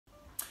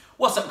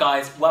What's up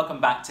guys, welcome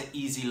back to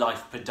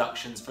EasyLife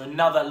Productions for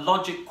another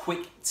Logic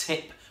quick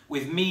tip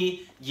with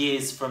me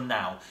years from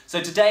now.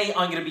 So today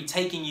I'm going to be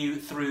taking you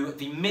through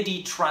the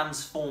MIDI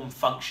transform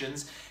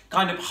functions,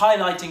 kind of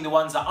highlighting the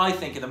ones that I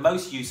think are the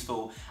most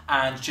useful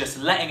and just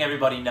letting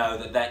everybody know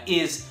that there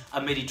is a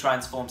MIDI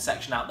transform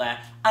section out there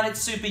and it's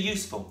super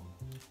useful.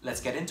 Let's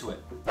get into it.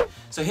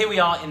 So here we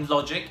are in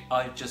Logic.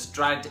 I've just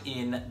dragged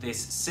in this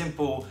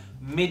simple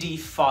MIDI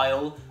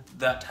file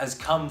that has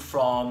come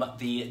from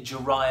the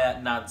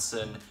Jariah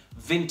Nadson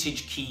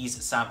Vintage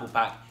Keys sample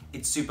pack.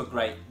 It's super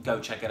great, go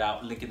check it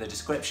out, link in the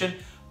description.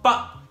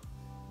 But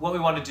what we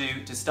want to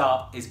do to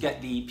start is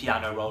get the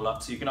piano roll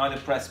up. So you can either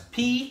press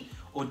P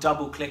or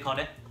double click on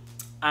it.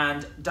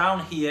 And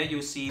down here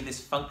you'll see this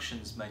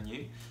functions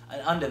menu.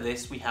 And under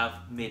this we have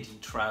MIDI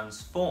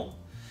transform.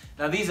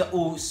 Now these are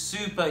all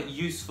super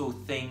useful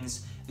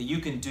things that you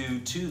can do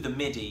to the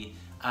MIDI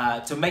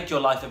to make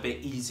your life a bit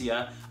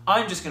easier.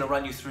 I'm just going to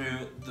run you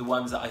through the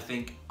ones that I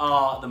think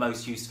are the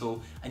most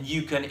useful, and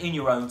you can, in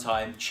your own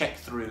time, check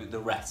through the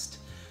rest.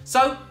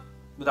 So,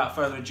 without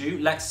further ado,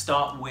 let's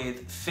start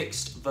with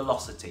fixed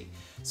velocity.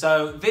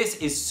 So this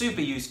is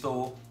super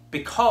useful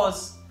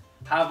because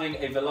having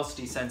a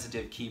velocity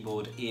sensitive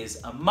keyboard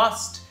is a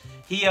must.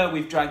 Here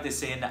we've dragged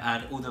this in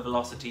and all the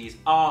velocities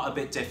are a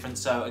bit different,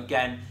 so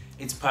again,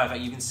 it's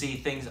perfect. You can see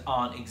things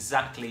aren't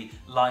exactly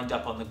lined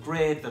up on the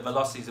grid, the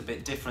velocity is a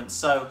bit different,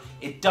 so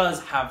it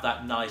does have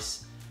that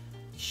nice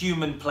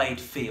human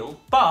played feel.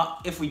 But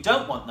if we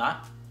don't want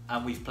that,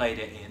 and we've played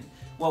it in,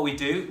 what we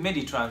do,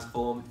 MIDI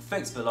transform,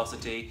 fixed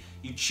velocity,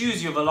 you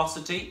choose your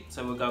velocity,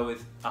 so we'll go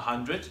with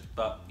 100,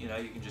 but you know,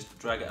 you can just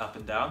drag it up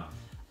and down,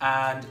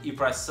 and you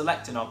press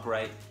select and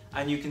operate,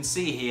 and you can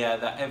see here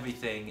that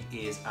everything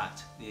is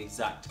at the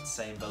exact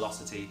same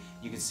velocity.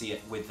 You can see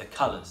it with the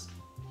colors.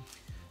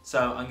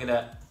 So I'm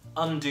gonna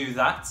undo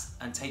that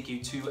and take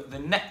you to the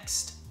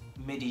next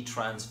MIDI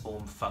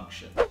transform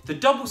function. The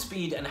double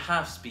speed and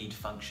half speed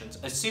functions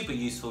are super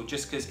useful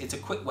just because it's a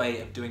quick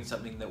way of doing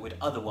something that would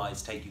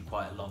otherwise take you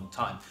quite a long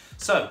time.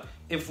 So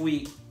if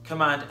we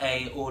Command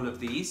A all of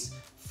these,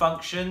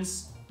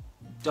 functions,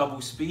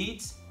 double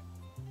speeds,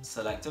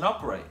 select and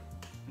operate.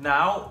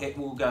 Now it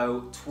will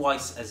go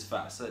twice as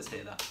fast, so let's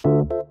hear that.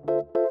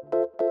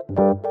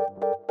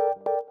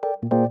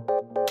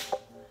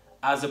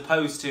 As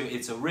opposed to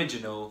its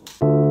original.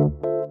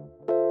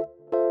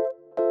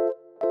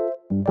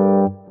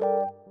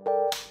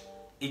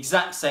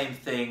 Exact same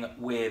thing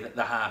with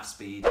the half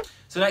speed.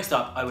 So next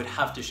up, I would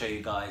have to show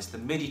you guys the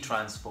MIDI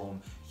transform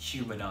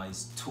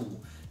humanize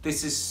tool.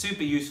 This is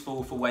super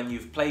useful for when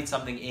you've played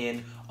something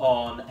in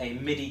on a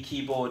MIDI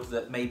keyboard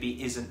that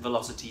maybe isn't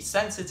velocity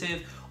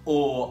sensitive,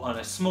 or on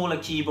a smaller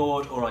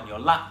keyboard, or on your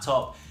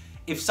laptop.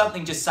 If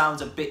something just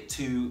sounds a bit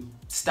too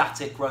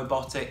static,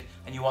 robotic,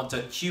 and you want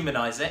to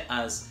humanize it,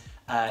 as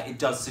it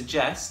does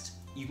suggest,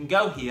 you can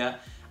go here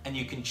and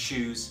you can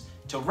choose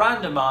to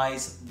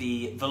randomize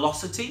the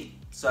velocity.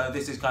 So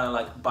this is kind of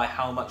like by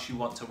how much you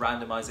want to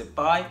randomize it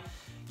by.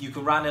 You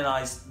can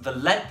randomize the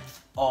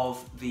length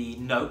of the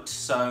note.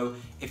 So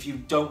if you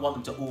don't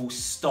want them to all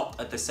stop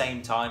at the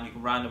same time, you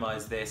can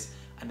randomize this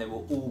and they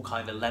will all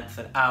kind of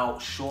lengthen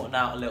out, shorten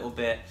out a little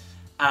bit.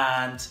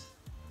 And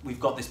we've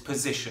got this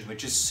position,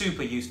 which is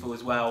super useful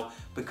as well,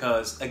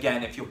 because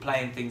again, if you're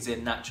playing things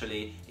in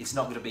naturally, it's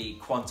not going to be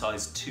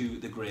quantized to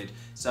the grid.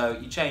 So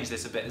you change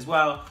this a bit as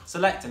well,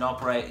 select and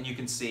operate, and you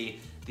can see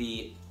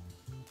the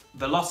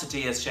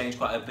velocity has changed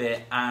quite a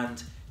bit,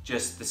 and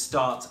just the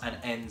starts and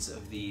ends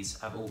of these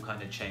have all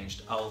kind of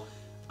changed. I'll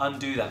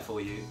undo that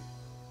for you,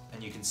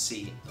 and you can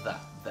see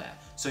that there.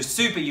 So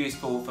super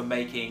useful for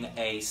making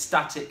a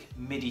static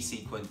MIDI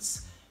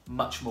sequence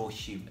much more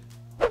human.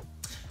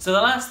 So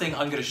the last thing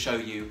I'm going to show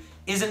you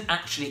isn't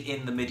actually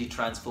in the MIDI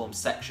transform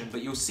section,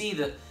 but you'll see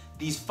that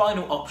these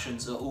final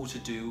options are all to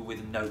do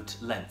with note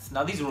length.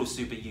 Now these are all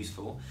super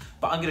useful,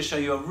 but I'm going to show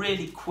you a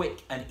really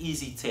quick and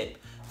easy tip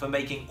for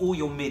making all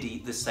your MIDI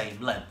the same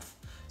length.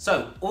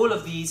 So all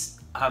of these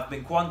have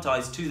been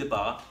quantized to the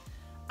bar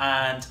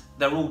and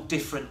they're all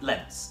different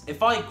lengths.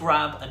 If I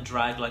grab and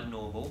drag like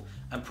normal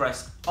and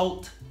press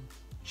Alt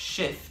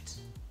Shift,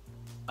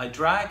 I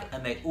drag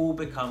and they all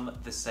become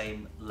the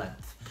same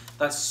length.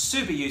 That's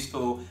super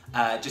useful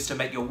just to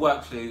make your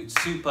workflow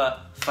super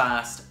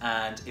fast,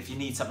 and if you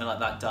need something like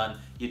that done,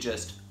 you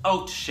just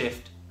Alt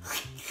Shift,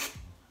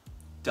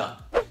 done.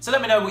 So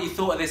let me know what you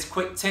thought of this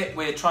quick tip.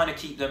 We're trying to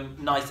keep them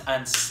nice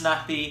and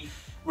snappy.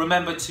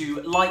 Remember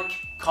to like,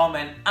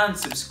 comment and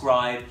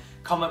subscribe.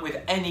 Comment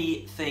with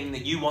anything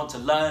that you want to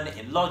learn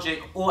in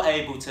Logic or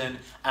Ableton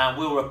and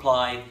we'll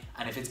reply,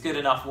 and if it's good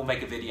enough we'll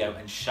make a video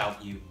and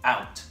shout you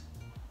out.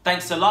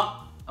 Thanks a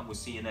lot and we'll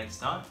see you next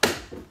time.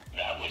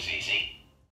 That was easy.